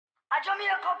A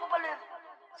Jamaica people live,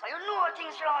 so you know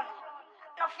things run.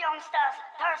 Enough youngsters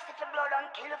thirsty for blood and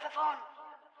kill for fun.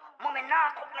 Mommy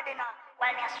nah cook me dinner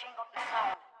while me a string up my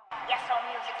sound. Yes, our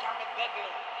music can be deadly.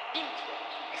 DJ,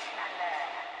 listen and learn.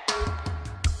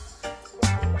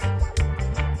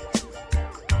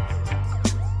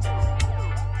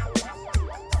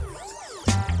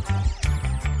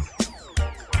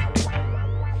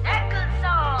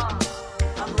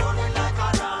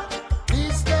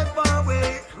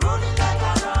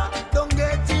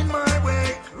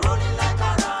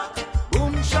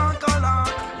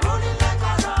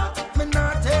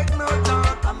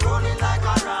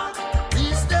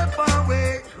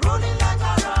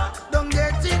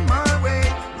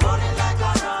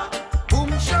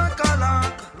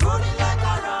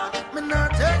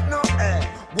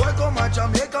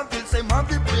 Jamaican feel say man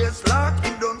the place lock.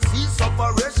 Him don't see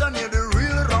separation near the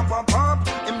real rapper pop.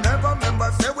 Him never remember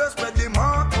say we spread the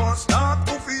mark. No stop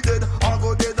who fi dead or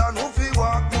go dead and who fi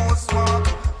walk no smart.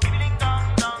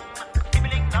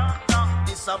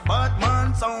 This a bad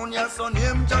man sound, your son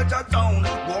him Jaja Town.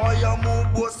 Boy you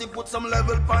move bossy, put some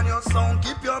level on your sound.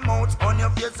 Keep your mouth on your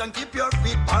face and keep your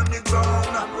feet on the ground.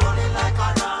 I'm rolling like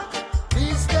a rock.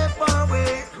 Please step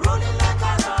away. Rolling like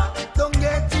a rock. Don't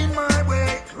get in my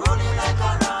way. Rolling like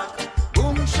a rock.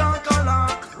 Boom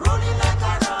shakalak. Rolling like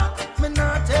a rock. Me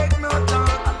not take no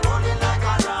talk. I'm rolling like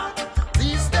a rock.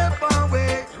 Please step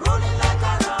away. Rolling like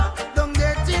a rock. Don't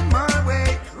get in my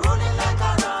way. Rolling like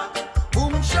a rock.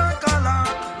 Boom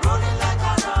shakalak. Rolling like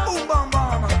a rock. Boom bam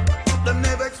bam. Them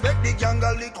never expect the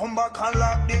gangle come back and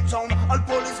lock the town. All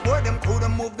police boy them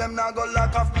couldn't move them now go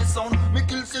lock off the sound. Me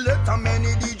kill selector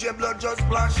many DJ blood just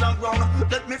splash on ground.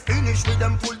 Let me finish with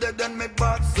them full dead then me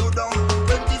back so down.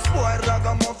 20 boy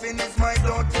ragamuffin is my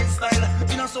dirty style.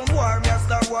 In a some war me a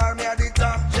star war me a the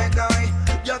top Jedi.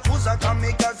 Yakuza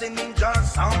kamikaze ninja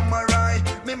samurai.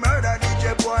 Me murder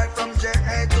DJ boy from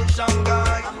JA to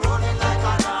Shanghai. I'm rolling like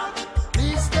a rock.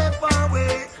 Please step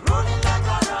away. Rolling like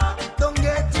a rock. Don't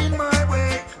get in my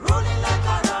way. Rolling like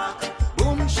a rock.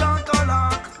 Boom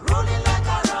shakalak. Rolling like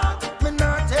a rock. Me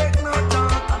not take no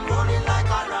talk. I'm rolling like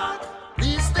a rock.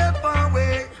 Please step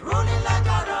away. Rolling like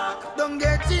a rock. Don't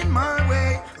get in my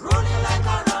way. Rolling like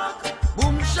a rock.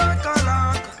 Boom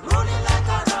shakalak. Rolling like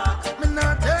a rock. Me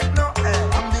not take no L.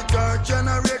 I'm the third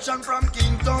generation from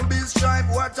Kington Biz tribe.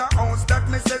 What a house that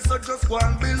me say so just go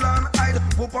and build and hide.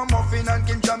 Poopa Muffin and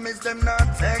King Jamis them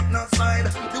not take no side.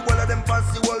 The whole of them pass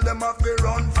the whole them have to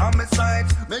run from my side.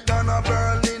 Me gonna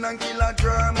Berlin and kill a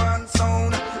German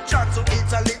sound. Chat to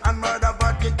Italy and murder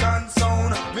Vatican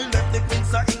sound. Me left the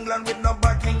Prince of England with no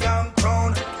Buckingham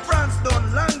crown. France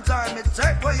done long time, me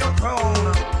take away your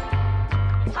crown.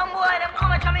 Some boy them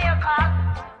come to Jamaica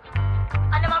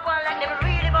and them a go like them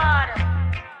really bad.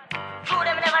 True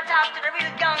them never talk to the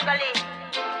real gangali.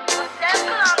 But them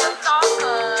come to talk.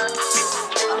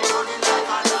 I'm running like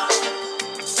a rock.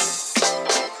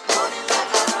 Running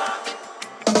like a rock.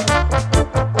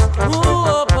 Ooh,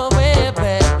 up away,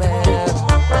 baby.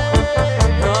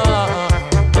 Oh,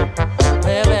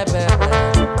 baby, baby.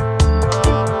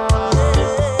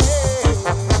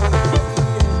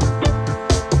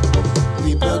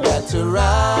 People got to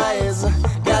rise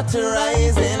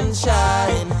and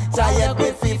shine. Tired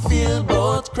with we feel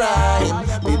both crime.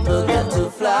 People got to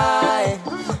fly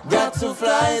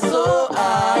so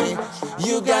high.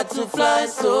 You got to fly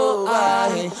so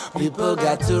high. People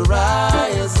got to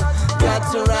rise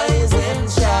and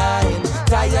shine.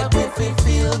 Tired with we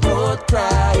feel both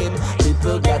crime.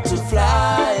 People got to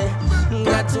fly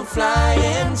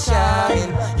and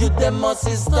shine. You them must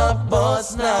stop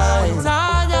boss nine.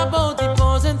 Tired about the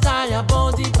pose and tired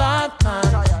about the bad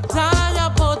man. Tired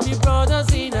about the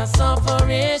brothers in a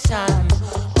sufferation.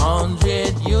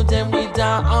 100 you them with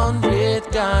a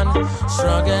 100 gun.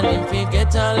 Struggling to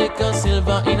get a little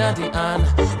silver in a the hand.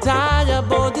 Tired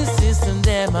about the system,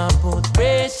 them a put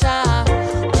pressure.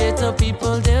 Ghetto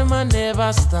people, them a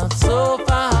never stop so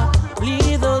far.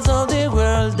 Leaders of the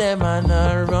world, them a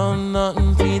not run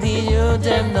nothing for the youth,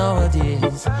 them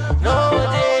nowadays.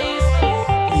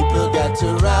 People got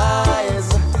to rise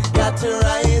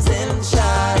and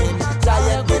shine.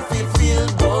 Tired if we feel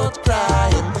both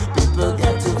crime. People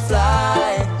got to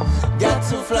fly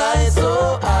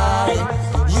so high.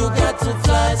 You got to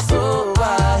fly so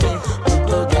high.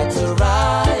 People got to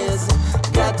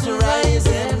rise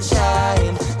and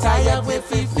shine. Tired if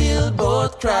we feel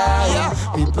both crime.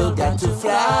 People got to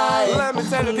fly. Let me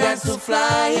tell you got this. to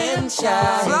fly and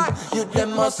shine. You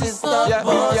them must stop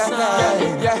boss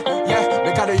nine. Yeah.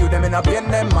 Because you them in a pain.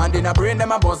 them mad in a brain,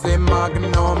 them a bust them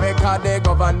magnum. Make how the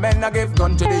government a give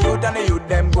gun to the youth and the youth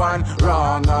them gone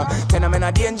wrong. Tell them in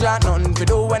a danger, nothing to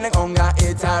do when the hunger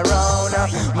hit around.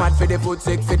 Mad for the food,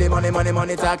 sick for the money,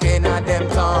 talking at them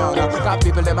tongue. Cause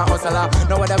people them a hustler,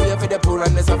 no other way for the poor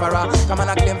and the sufferer. Come on,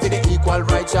 I claim for the equal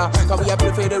rights, cause we have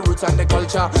to for the roots and the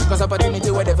culture. Cause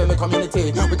opportunity where they for my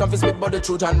community. We come to speak about the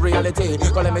truth and reality.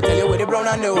 Cause let me tell you where the brown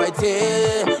and the white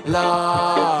is.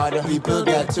 Lord, people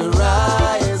got to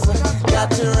rise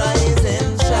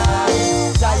and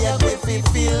shine. Tired if we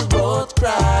feel both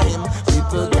crime.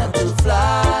 People got to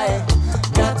fly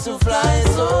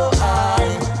so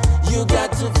high. You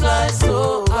got to fly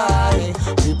so high.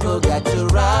 People got to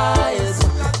rise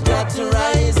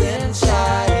and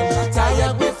shine.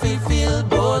 Tired if we feel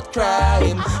both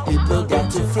crime. People got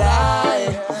to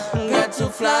fly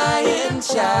and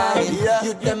shine.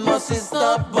 You them must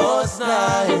stop boss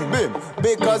nine.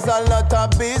 Because a lot of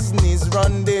business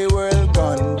run the world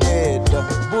gone dead.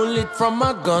 Bullet from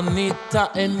a gun, it a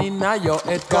end in your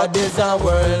head. Cause this a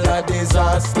world a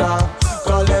disaster.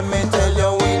 So let me tell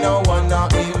you, we no want no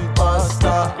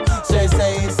imposter. Say,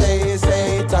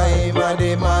 time a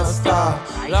the master.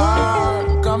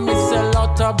 Lord, come it's a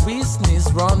lot of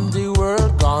business run the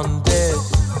world gone dead.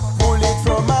 Bullet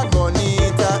from a gun,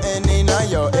 it a end in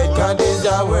your head. Cause this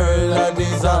a world a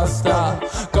disaster.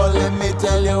 Cause let me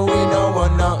tell you, we no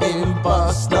want no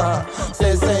imposter.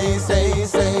 Say,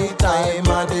 time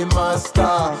a the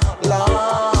master.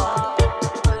 Lord.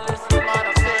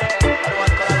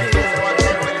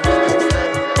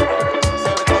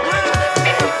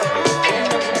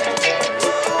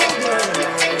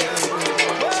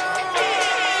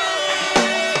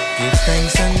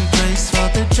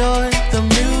 Joy the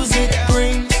music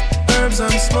brings, herbs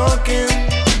I'm smoking.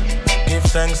 Give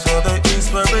thanks for the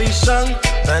inspiration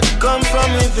that come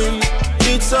from within.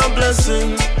 It's a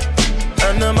blessing,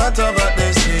 and no matter what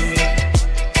they say,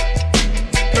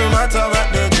 no matter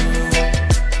what they do,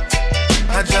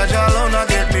 I judge alone I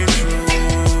get me through.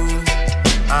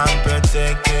 I'm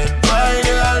protected by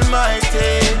the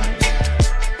Almighty.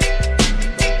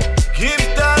 Give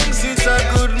thanks, it's a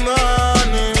good morning.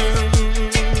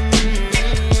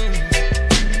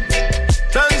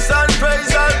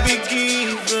 Praise I'll be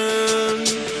given.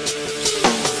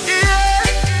 Yeah.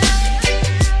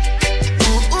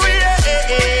 Ooh,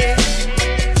 yeah.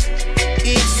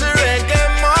 It's a reggae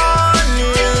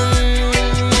morning.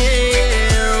 Yeah.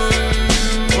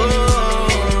 Oh.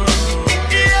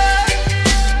 Yeah.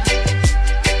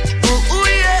 Ooh,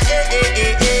 yeah.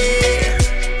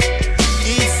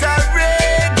 It's a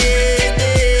reggae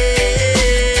day.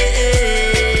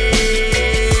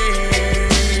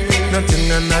 Nothing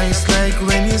that nice like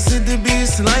when you see the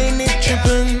bass line it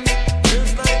trippin'.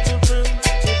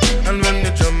 And when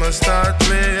the drummer start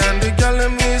play and the gal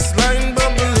and waistline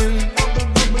bubbling.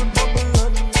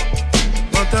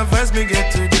 What a vibes me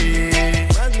get today.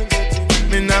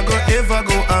 Me not go ever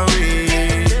go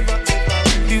away.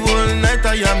 The whole night I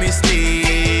am me stay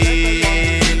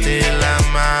till I'm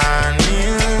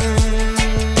morning.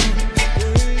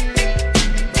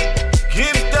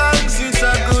 Give thanks, it's a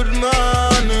good morning.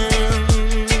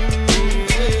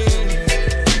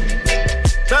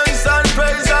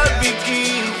 Praise I'll be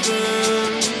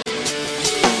given.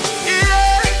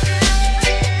 Yeah.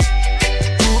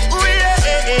 Ooh,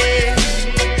 yeah.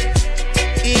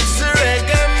 It's a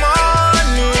reggae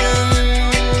morning.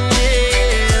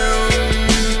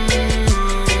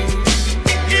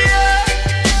 Yeah.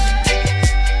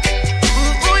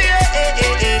 Ooh, yeah.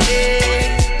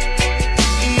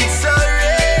 It's a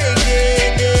reggae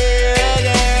day,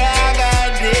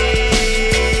 reggae day.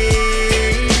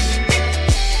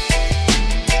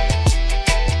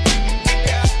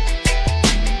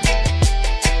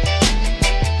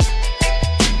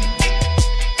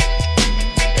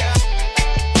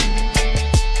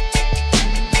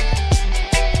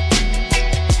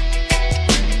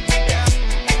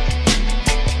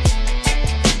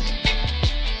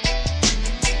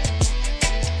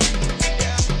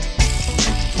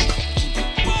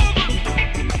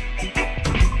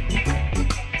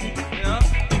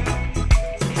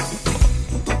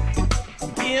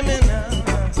 Hear me now.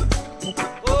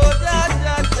 Oh, ja,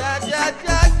 ja, ja, ja,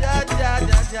 ja, ja, ja,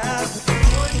 ja, ja.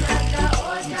 Oh, ja, ja,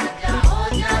 oh, ja, ja, oh,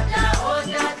 ja, ja, oh,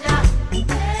 ja, ja.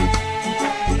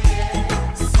 Hey,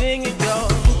 yeah. Sing it, yo.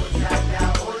 Oh, ja, ja,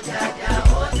 oh, ja, ja,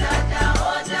 oh, ja, ja,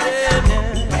 oh, ja, ja.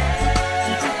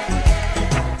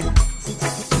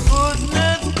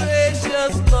 Goodness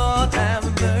gracious, Lord have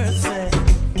mercy.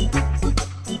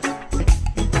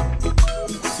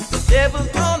 The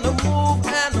devil's on the move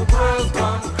and the world's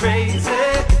gone crazy.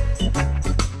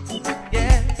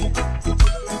 Yeah.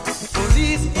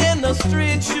 Police in the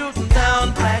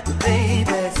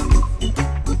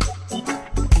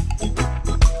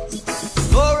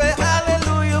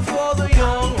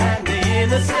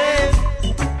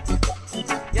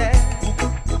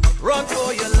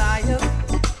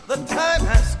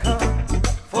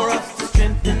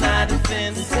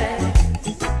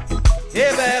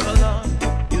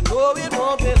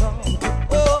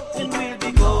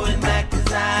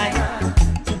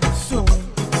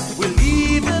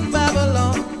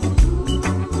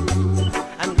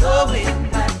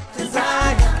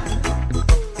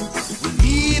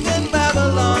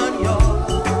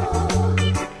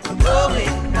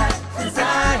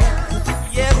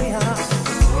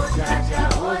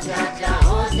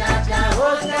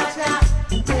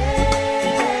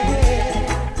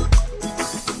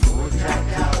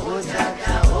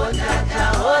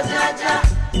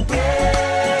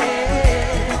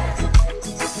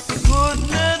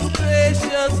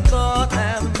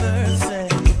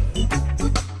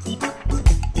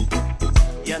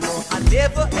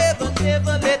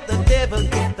Never let the devil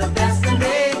get the best of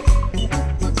me.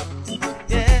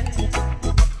 Yeah.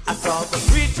 I saw the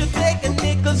preacher taking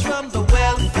nickels from the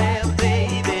welfare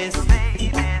babies.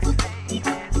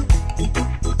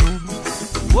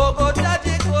 Oh, go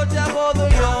daddy, go jab all the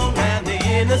young and the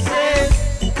innocent.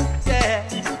 Yeah,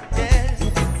 yeah.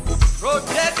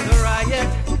 Protect the riot,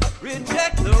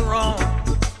 reject the wrong.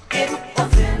 It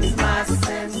offends my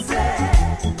senses.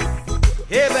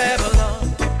 Hey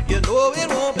Babylon, you know it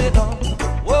won't be long.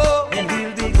 Whoa, and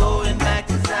we'll be going back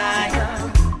to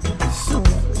Zion soon.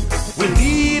 We're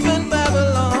leaving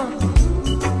Babylon,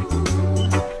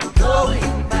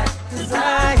 going back to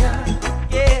Zion.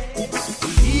 Yeah,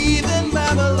 we're leaving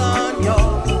Babylon,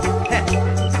 y'all.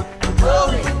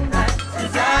 Going back to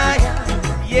Zion.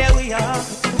 Yeah, we are.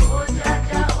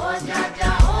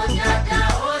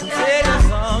 Sing a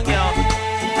song, y'all.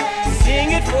 Sing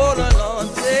it for the Lord.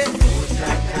 Say,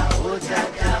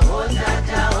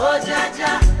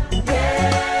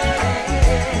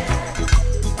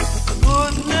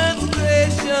 goodness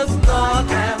gracious, Lord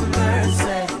have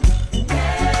mercy.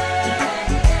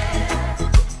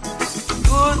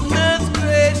 Goodness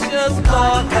gracious,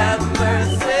 Lord have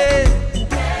mercy.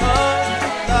 Oh,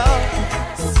 Lord,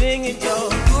 sing it, yo.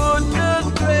 Goodness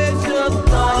gracious,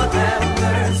 Lord have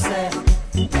mercy.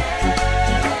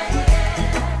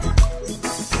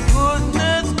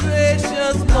 Goodness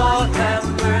gracious, Lord have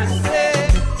mercy.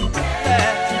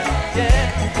 Yeah,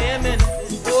 yeah, amen.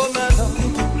 Oh, my Lord.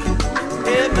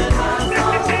 Amen.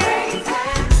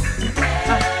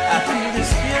 I feel the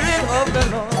spirit of the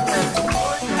Lord.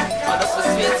 Oh, that's the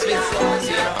sweet, sweet songs,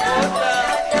 you know.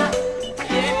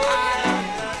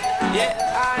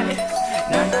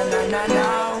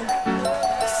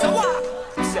 So what?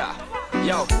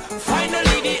 Yo,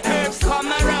 finally the herbs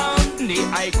come around. The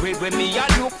high grade when me a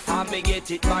look for me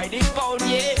get it by the pound,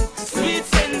 yeah. Sweet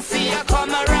sensei a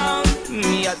come around.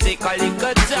 Me a take a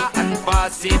little jar and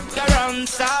pass it around.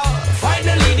 So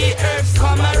finally the herbs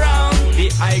come around. The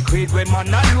high grade when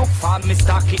man a look for me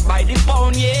stock it by the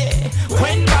pound, yeah.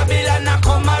 When Babylon a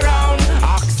come around,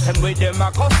 ask them where them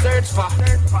a go search for.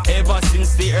 Ever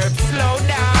since the herbs slow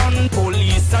down,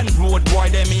 police and road boy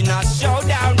them in a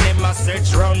showdown. Them a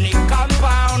search round the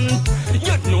compound.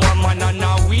 You know a man and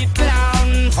a wheat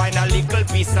clown. Find a little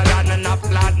piece of land and a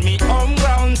plant me home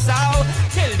ground. So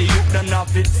tell the youth them not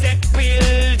fit take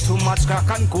pill. Too much crack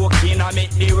and cocaine a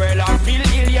make the world a feel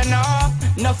ill, you know.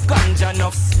 Enough ganja,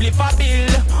 enough split a bill.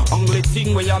 Only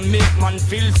thing where you make man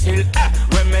feel still.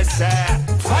 When me say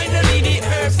finally the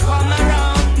herbs come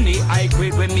around. The high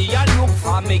grade when me a look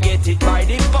for me get it by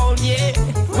the pound, yeah.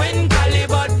 When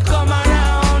Calibut come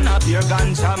around, a pure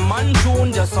ganja man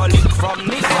tune just a lick from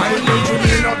me. I know you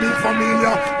may not be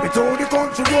familiar with all the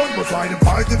country road, but why the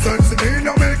fighting sense in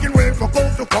me, making way for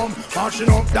folks to come. Mashing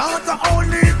up data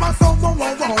only for someone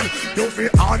one. You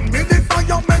feel on me the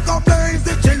fire, make a blaze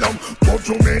the chillum. But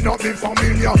you may not be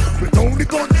familiar with all the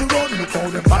country road, but all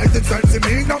the fighting sense in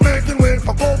me, making way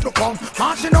for folks to come.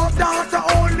 Mashing up data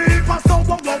only for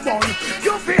someone one.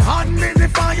 You feel on me the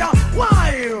fire,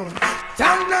 why?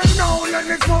 Tell them now, let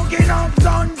the smoking of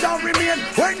ganja remain.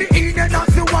 When the Eden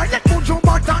has the wine, let put your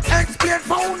butt and explain.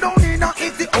 Found down in a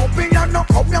Ethiopia, no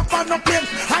come here for no pain.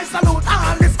 I salute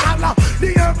all the scholar, the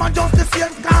earth and just the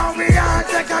same. Can we all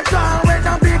take a draw with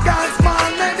a big and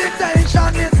small?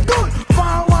 Meditation is good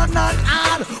for one and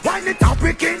all. Why the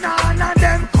topic in all of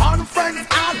them conference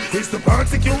all is to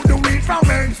persecute the weak from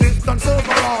existence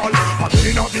overall. I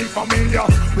may not be familiar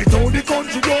with all the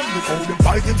country done, with all the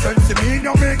fighting sense in me,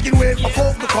 you're making way for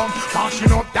folk to come.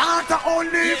 Mashing up data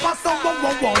only for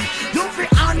someone one. You be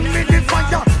on me the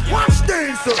fire, watch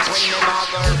this. When you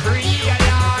never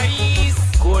realize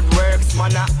good works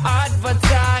man a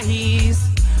advertise.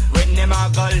 When them a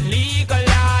go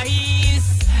legalize,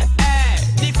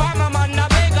 the farmer man a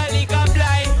beg a liquor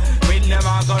blind. When them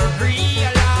a go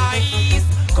realize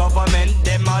government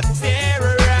them a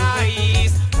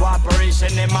terrorize.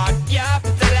 Cooperation them a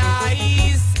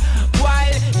capitalize.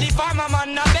 While the farmer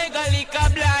man a beg a liquor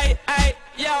blind.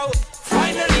 Yo,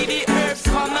 finally the herbs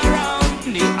come around.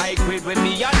 The high grade when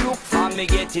me a look for me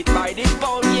get it by the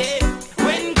pound, yeah.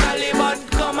 When Calibut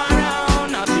come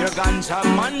around, a pure ganja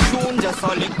man tune just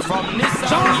a lick from the sound,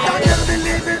 Sometimes them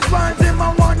believe it's right, them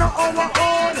a wanna our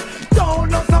own. Don't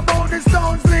know about the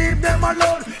stones, leave them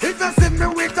alone. If you see me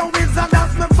with a wizard,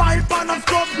 that's me vibe and a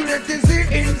scrub. Great is the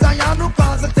in Zion who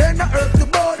cause a tender earth to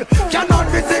burn. Cannot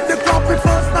visit the club the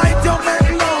first night you make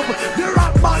love. The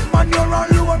rock bad man, you're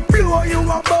alone, blow you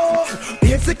above.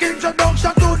 Basic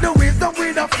introduction to the wisdom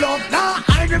with a fluff. Now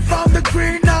hiding from the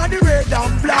green, now the red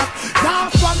and black. Now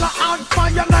swallow on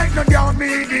fire like no damn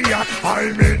idiot.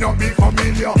 I may not be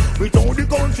familiar Somalia. Without the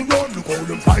country run, look how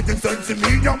them fighting sense in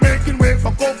me. You're making way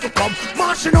for God to come.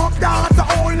 Mashing up data,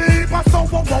 only for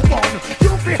someone for one.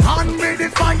 You be hand me the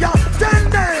fire, tell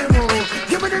them.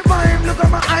 Give me the vibe, look at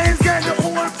my eyes, get the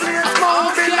whole place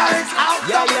move. The lights out,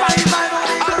 the fire, my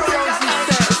money, the road.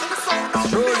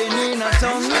 Truly Nina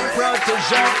Town, me proud to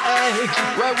shout, hey,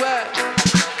 where?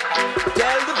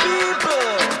 Tell the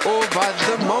people over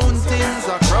the mountains,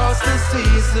 across the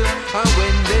seas, and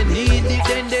when they need it,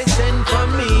 then they send for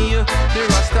me. The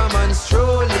Rastaman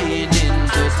strolling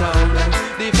into town,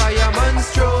 the fireman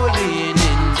strolling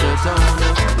into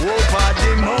town. over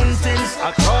the mountains,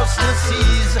 across the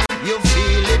seas. You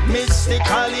feel it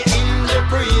mystically in the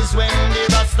breeze when the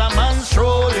Rastaman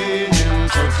strolling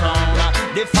into town,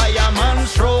 the fireman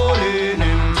strolling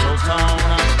into town.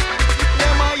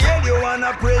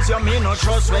 I praise you, me no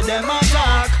trust where them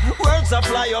attack. Words a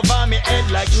fly over me head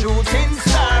like shooting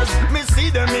stars. Me see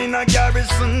them in a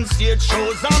garrison, stage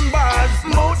shows and bars.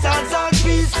 Mouth and talk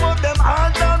peace, but them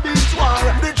heart a beat war.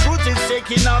 The truth is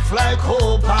taking off like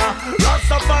hope.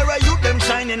 Rastafari youth them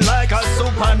shining like a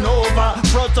supernova.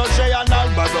 Protege and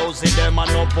Alba Rosie them a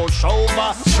no push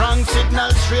over. Strong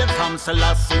signal straight from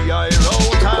Selassie I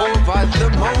wrote. Over the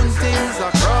mountains,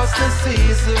 across the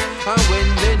seas, and when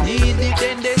they need it,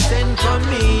 then they send for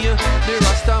me. The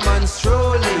Rastaman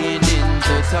strolling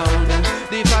into town,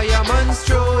 the fireman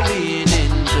strolling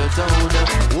into town.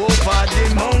 Over the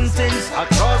mountains,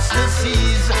 across the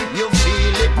seas, you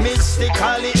feel it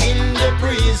mystically in the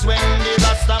breeze when the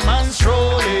Rastaman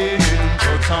strolling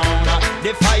into town,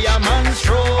 the fireman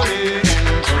strolling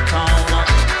into town.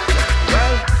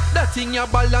 Well, that thing you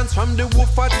balance from the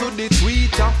woofer to the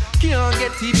tweeter. Can't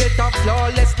get it better,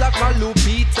 flawless like a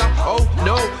Lupita. Oh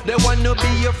no, they wanna be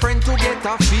your friend to get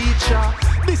a feature.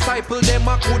 Disciple them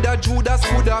a coulda Judas,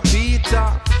 coulda Peter.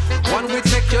 One will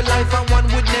take your life and one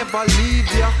would never leave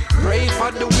ya. Pray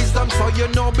for the wisdom so you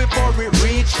know before it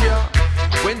reach ya.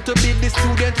 When to be the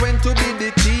student, when to be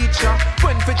the teacher.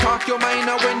 When to talk your mind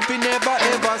and when to never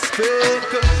ever speak.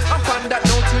 I'm on that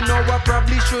note you know I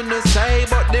probably shouldn't say,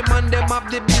 but them and them have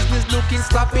the business looking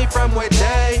stop me from where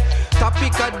they.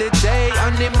 Topic of the day,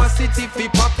 animosity for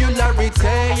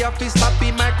popularity. You have to stop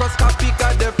it microscopic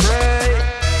of the prey.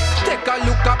 Take a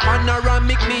look at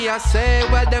panoramic, me I say.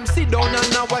 Well, them sit down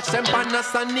and I watch them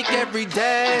Panasonic every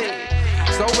day.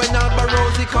 So when Alba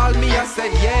Rosie called me, I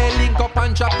said, yeah, link up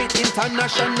and drop it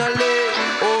internationally.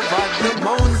 Over the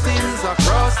mountains,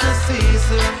 across the seas,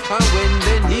 and when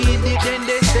they need it, then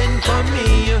they send for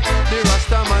me. The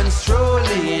Rastaman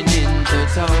strolling into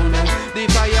town, the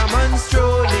fireman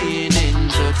strolling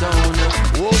into town.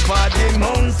 Over the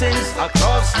mountains,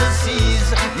 across the seas,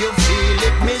 you feel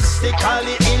it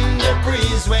mystically in the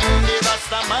breeze when the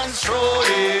Rastaman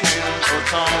strolling into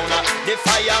town, the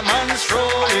fireman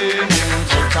strolling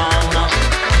into town.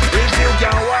 If you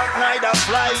can walk, neither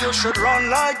fly, you should run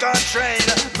like a train.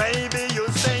 Maybe you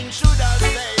saying should I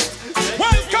say?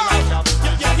 Welcome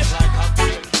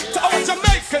to our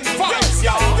Jamaican vibes,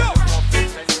 y'all.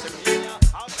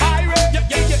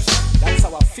 That's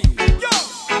how I feel.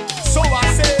 So I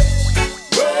say,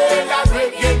 well, I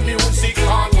reggae music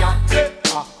on ya.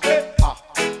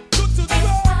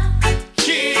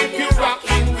 Keep you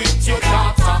rocking with your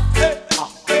daughter.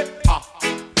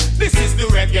 This is the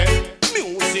reggae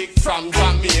music from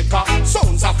Jamaica.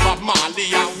 Sounds of Bob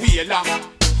Marley and Wheeler.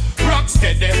 Rock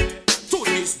steady to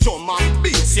this drum and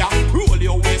bass, ya. Roll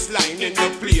your waistline in the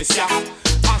place, ya.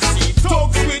 I see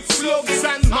thugs with slugs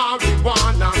and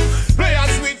marijuana.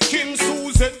 Players with Kim,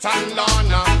 Suzette and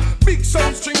Lana. Big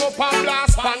sound string up and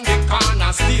blast on the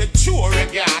corner. Stay true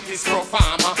reggae artist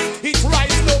performer. It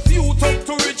rise up youth up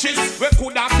to riches. We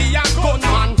coulda be a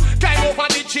gunman. Climb over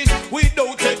ditches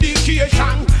without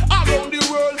education. Around the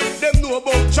world, them know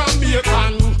about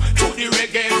Jamaican. To the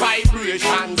reggae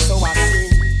vibration. So I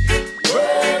sing,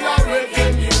 well, a reggae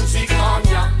music on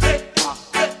ya.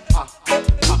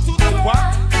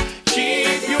 What?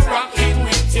 Keep you rocking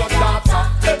with your daughter.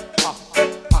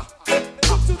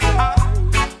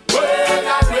 Well,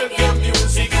 a reggae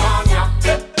music on ya.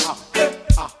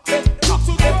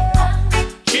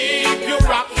 Keep you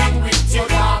rocking with your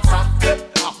daughter.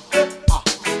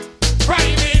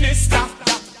 Prime Minister,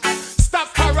 stop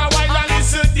for a while and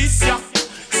listen this ya.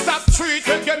 Stop treat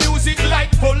reggae music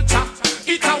like culture.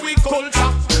 It's a we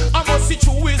culture. I must see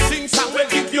you will sing song will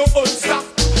give you own stuff.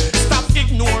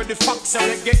 Ignore the facts and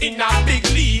reggae in a big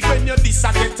league. When you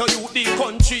disagree to you, the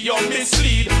country you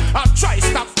mislead. I try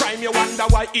stop crime, you wonder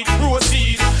why it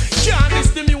proceed. Can't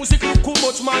miss the music, look how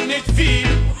much man it feel.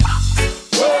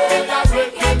 Well, I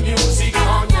reggae music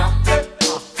on ya.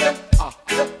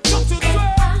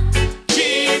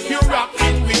 Keep you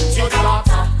rocking with your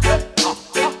daughter.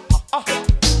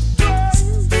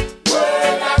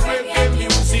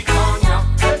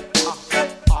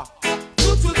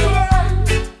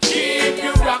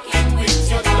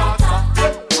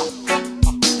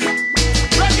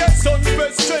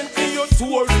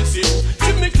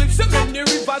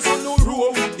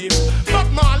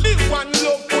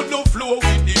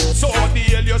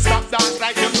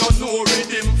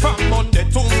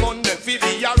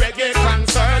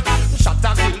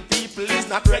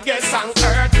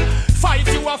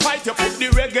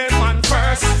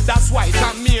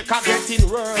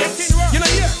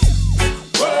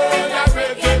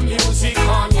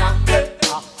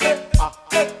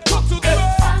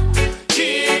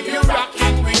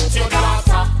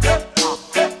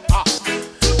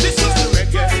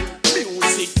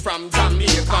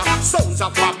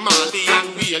 Bob Marley and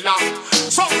Wheeler.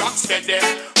 So rock steady,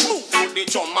 move to the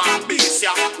drum and bass,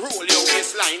 yeah. Roll your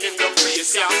waistline in the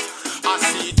place, yeah. I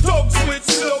see thugs with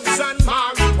slugs and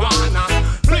marijuana,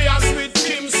 players with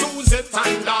Kim, Suzette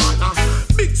and Dana.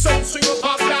 Big sound swing up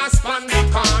a blast pan the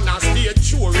corner. Stay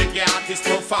true reggae artist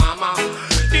performer.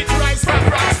 It rise from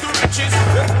rocks to riches.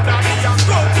 They coulda be a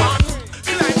gold man.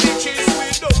 Climb riches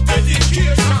without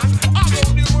education.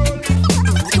 Around the world.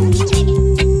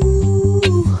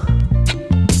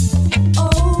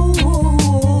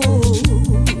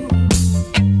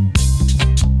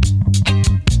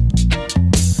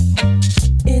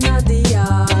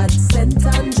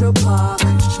 Park,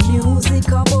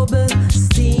 music a bubble,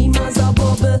 steam as a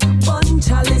bubble, punch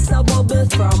chalice a bubble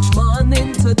from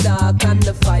morning to dark, and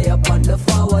the fire upon the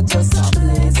forward just a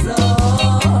blaze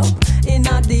up. In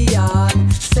the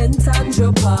yard, St.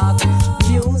 Andrew Park,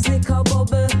 music a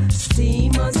bubble,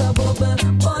 steam as a bubble,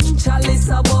 punch chalice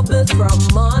a bubble from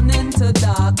morning to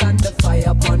dark, and the fire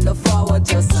upon the forward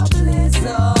just a blaze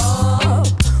up.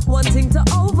 One thing to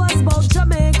overs about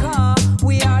Jamaica,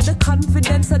 we are the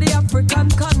confidence of the African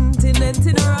continent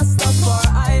in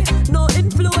Rastafari. No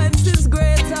influence is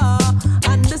greater,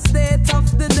 and the state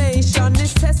of the nation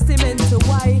is testament to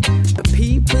why the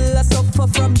people are suffer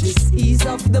from disease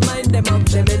of the mind. Them have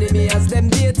them enemy as them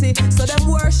deity, so them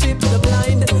worship the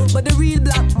blind. But the real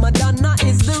Black Madonna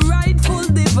is the rightful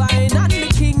divine, and the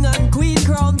king and queen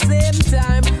crown same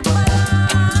time.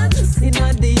 Balance in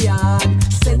the yard,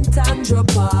 St. Andrew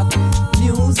Park,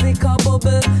 music a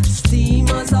bubble, steam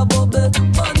as a bubble,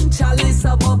 punch chalice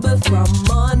a bubble from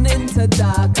morning to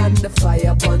dark, and the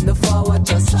fire upon the forward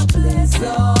just a blaze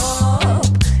up.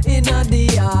 In the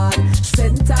yard,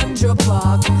 St. Andrew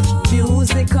Park,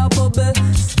 music a bubble,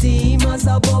 steam as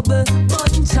a bubble,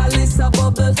 punch chalice a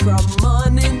bubble from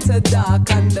morning to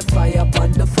dark, and the fire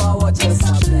upon the forward just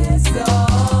a blaze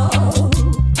up.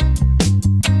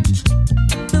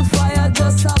 The fire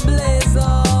just a blaze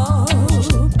up,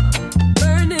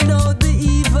 burning out the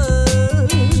evil,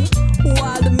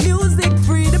 while the music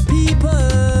free the people.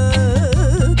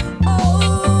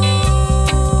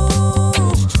 Oh,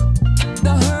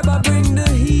 the herb I bring the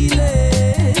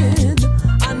healing,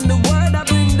 and the word I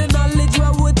bring the knowledge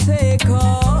where we take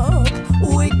up.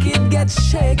 Wicked get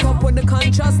shake up when the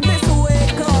consciousness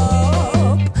wake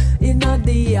up. In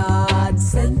the yard,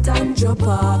 St. Andrew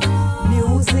Park,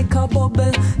 music a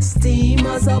bubble, steam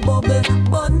as a bubble,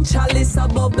 bun chalice a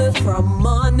bubble from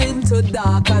morning to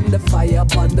dark, and the fire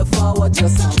upon the forward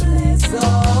just a blaze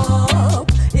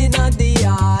up. In the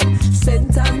yard,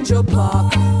 St. Andrew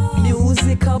Park,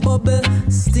 music a bubble,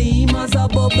 steam as a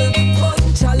bubble,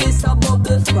 bun chalice a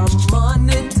bubble from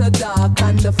morning to dark,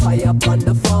 and the fire upon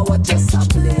the forward just a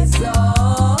blaze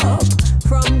up.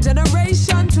 From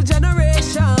generation to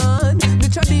generation, the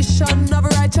tradition of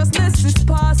righteousness is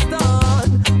passed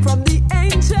on from the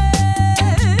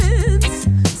ancients,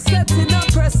 setting a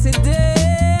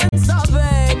precedence of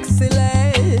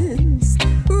excellence.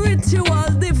 Ritual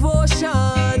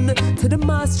devotion to the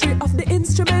mastery of the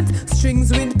instrument,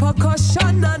 strings with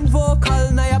percussion and vocal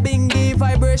Nyabingi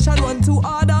vibration, one to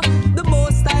order the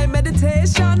most high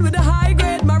meditation with a high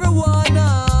grade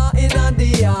marijuana. In the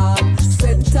yard,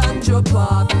 St. Andrew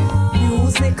Park,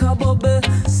 music a bubble,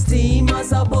 steam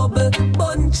as a bubble,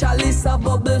 bun chalice a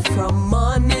bubble from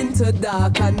morning to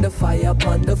dark, and the fire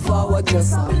upon the forward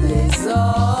just a blaze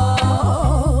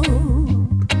up.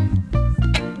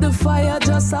 The fire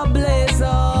just a blaze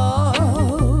up,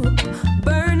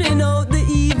 burning out the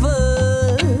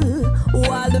evil,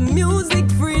 while the music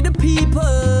free the people.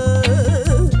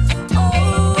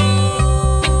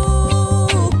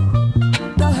 Oh,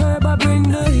 the herb I bring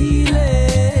the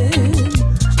healing,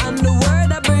 and the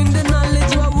word I bring the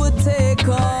knowledge what would take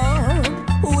up.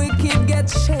 Wicked get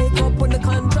shake up when the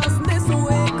consciousness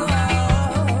wake up.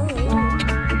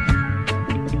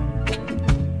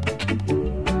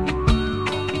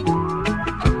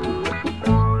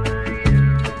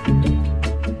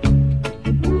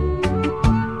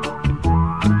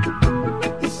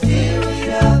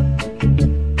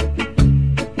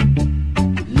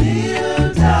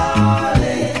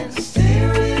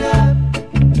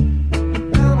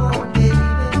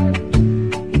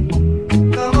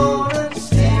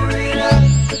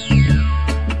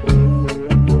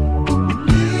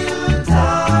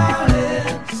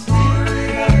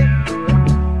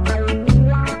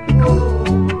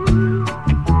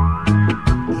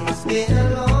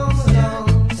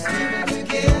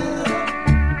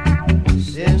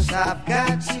 I've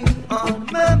got you on